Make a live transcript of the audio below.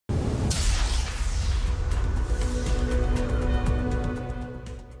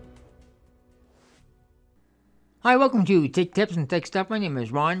Hi, welcome to Tech Tips and Tech Stuff. My name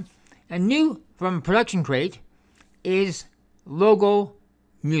is Ron, and new from Production Crate is logo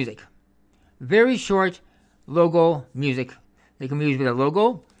music. Very short logo music. They can be used with a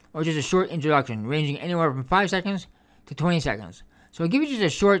logo or just a short introduction, ranging anywhere from 5 seconds to 20 seconds. So I'll give you just a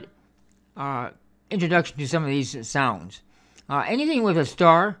short introduction to some of these sounds. Anything with a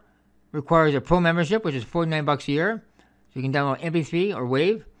star requires a pro membership, which is $49 a year. So you can download MP3 or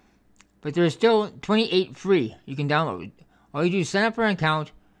WAV. But there's still 28 free you can download. All you do is sign up for an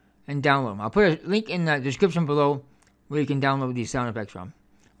account and download them. I'll put a link in the description below where you can download these sound effects from,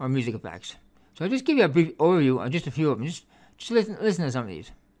 or music effects. So I'll just give you a brief overview on just a few of them. Just listen to some of these.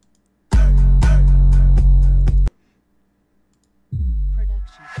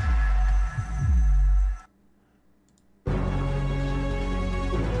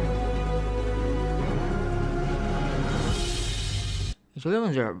 So the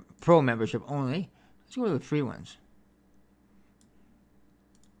ones are pro membership only. Let's go to the free ones.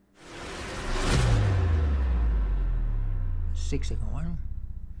 Six-second one.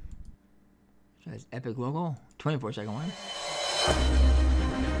 So that's Epic logo. 24-second one.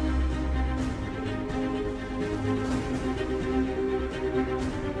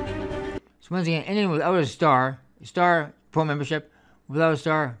 So once again, anything without a star pro membership, without a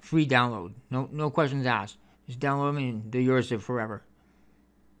star, free download. No questions asked. Just download them and they're yours forever.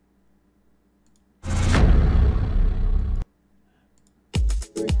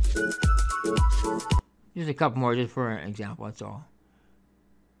 Just a couple more, just for an example, that's all.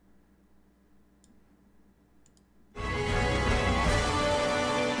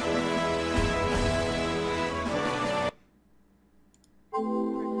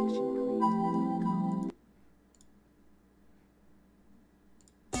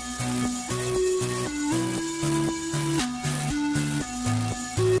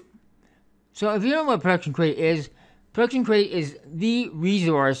 So if you don't know what Production Crate is the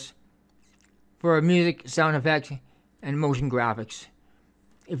resource for music, sound effects, and motion graphics.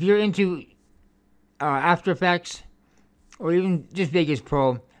 If you're into After Effects or even just Vegas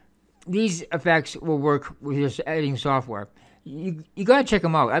Pro, these effects will work with your editing software. You gotta check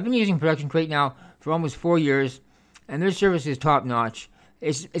them out. I've been using Production Crate now for almost 4 years, and their service is top notch.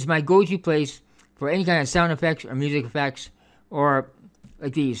 It's my go-to place for any kind of sound effects or music effects, or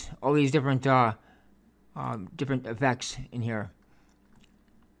like all these different effects in here.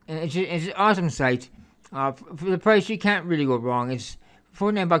 And it's an awesome site. For the price, you can't really go wrong. It's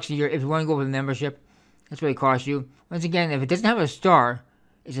 $49 a year if you want to go with a membership. That's what it costs you. Once again, if it doesn't have a star,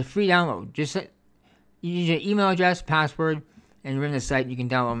 it's a free download. Just you use your email address, password, and you're in the site. You can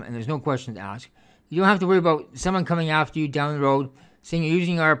download them, and there's no questions asked. You don't have to worry about someone coming after you down the road saying you're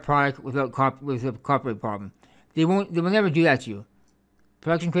using our product with a copyright problem. They will never do that to you.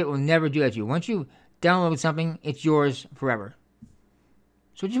 Production Crate will never do that to you. Once you download something, it's yours forever.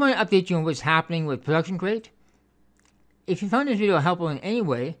 So I just want to update you on what's happening with Production Crate. If you found this video helpful in any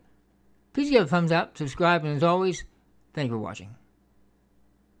way, please give it a thumbs up, subscribe, and as always, thank you for watching.